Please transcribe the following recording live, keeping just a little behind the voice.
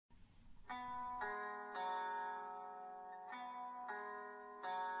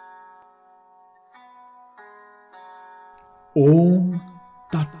Om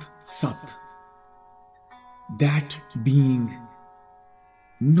Tat Sat. That being,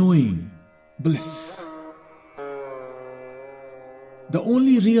 knowing, bliss. The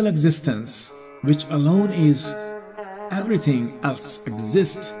only real existence, which alone is, everything else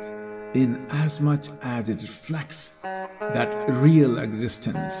exists in as much as it reflects that real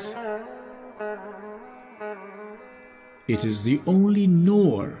existence. It is the only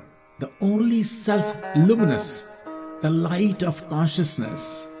knower, the only self-luminous, the light of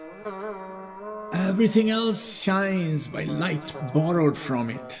consciousness. Everything else shines by light borrowed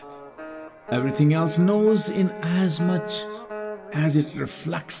from it. Everything else knows in as much as it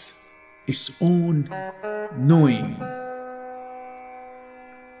reflects its own knowing.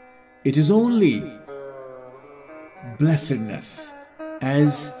 It is only blessedness,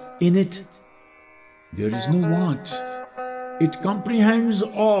 as in it there is no want. It comprehends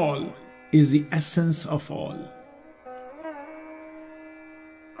all, is the essence of all.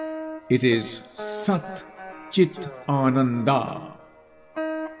 It is Sat-Chit-Ânanda.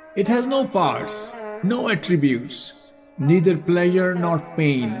 It has no parts, no attributes, neither pleasure nor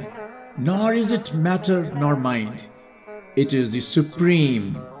pain, nor is it matter nor mind. It is the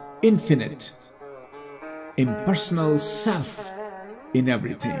supreme, infinite, impersonal self in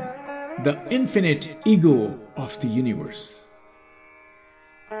everything, the infinite ego of the universe.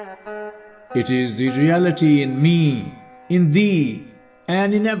 It is the reality in me, in thee,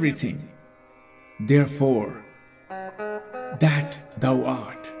 and in everything. Therefore, that thou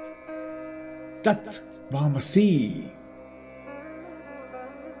art, Tattvamasi.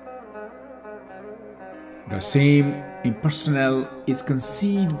 The same impersonal is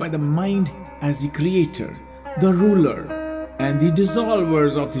conceived by the mind as the creator, the ruler, and the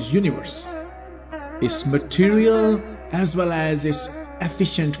dissolvers of this universe, its material as well as its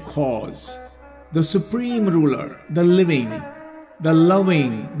efficient cause, the supreme ruler, the living, the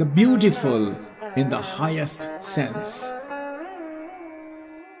loving, the beautiful in the highest sense.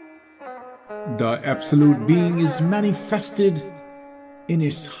 The absolute being is manifested in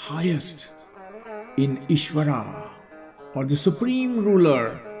its highest, in Ishvara, or the supreme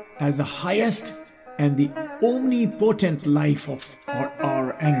ruler, as the highest and the omnipotent life of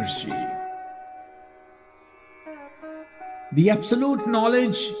our energy. The absolute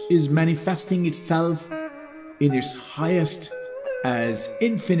knowledge is manifesting itself in its highest as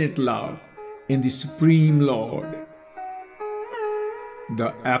infinite love in the Supreme Lord.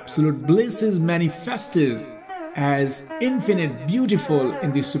 The absolute bliss is manifested as infinite beautiful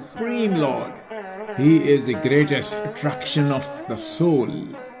in the Supreme Lord. He is the greatest attraction of the soul.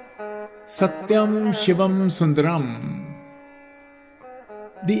 Satyam Shivam Sundaram.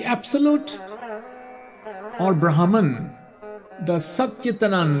 The Absolute or Brahman, the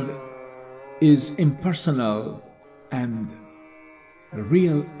Sat-Chit-Ânanda, is impersonal and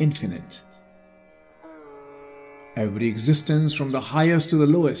real infinite. Every existence from the highest to the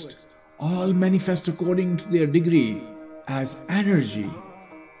lowest, all manifest according to their degree as energy.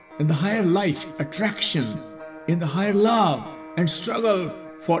 In the higher life, attraction, in the higher love and struggle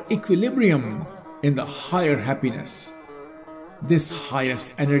for equilibrium, in the higher happiness. This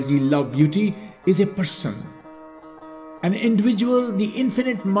highest energy, love, beauty is a person, an individual, the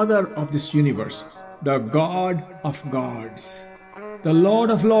infinite mother of this universe, the God of gods, the Lord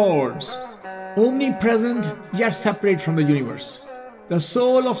of lords, omnipresent yet separate from the universe, the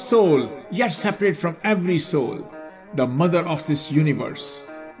soul of soul yet separate from every soul, the mother of this universe,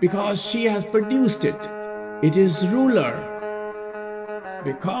 because she has produced it. It is ruler,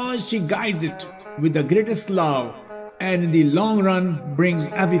 because she guides it with the greatest love, and in the long run brings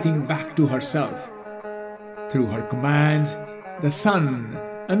everything back to herself. Through her command, the sun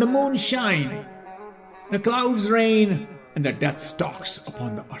and the moon shine, the clouds rain, and the death stalks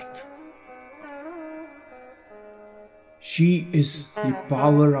upon the earth. She is the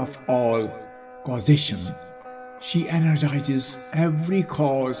power of all causation. She energizes every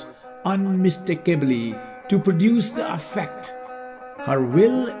cause unmistakably to produce the effect. Her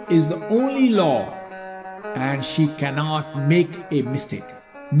will is the only law, and she cannot make a mistake.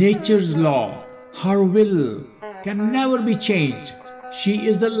 Nature's law, her will, can never be changed. She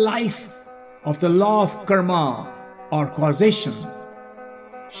is the life of the law of karma or causation.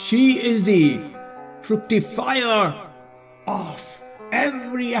 She is the fructifier of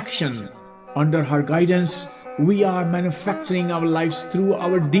every action. Under her guidance, we are manufacturing our lives through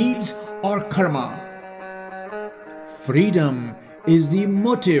our deeds or karma. Freedom is the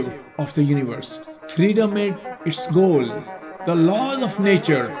motive of the universe. Freedom is its goal. The laws of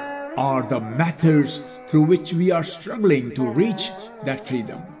nature are the methods through which we are struggling to reach that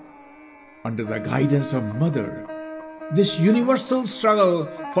freedom. Under the guidance of Mother, This universal struggle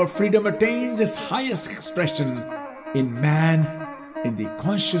for freedom attains its highest expression in man in the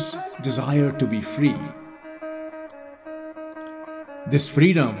conscious desire to be free. This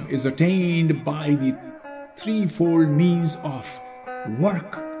freedom is attained by the threefold means of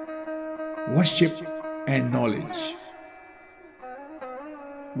work, worship, and knowledge.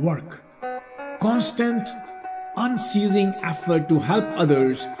 Work, constant, unceasing effort to help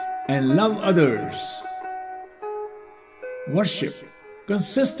others and love others. Worship,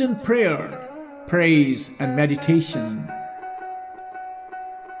 consistent prayer, praise, and meditation.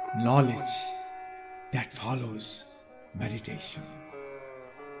 Knowledge that follows meditation.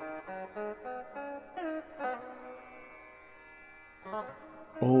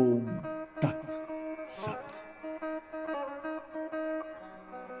 Om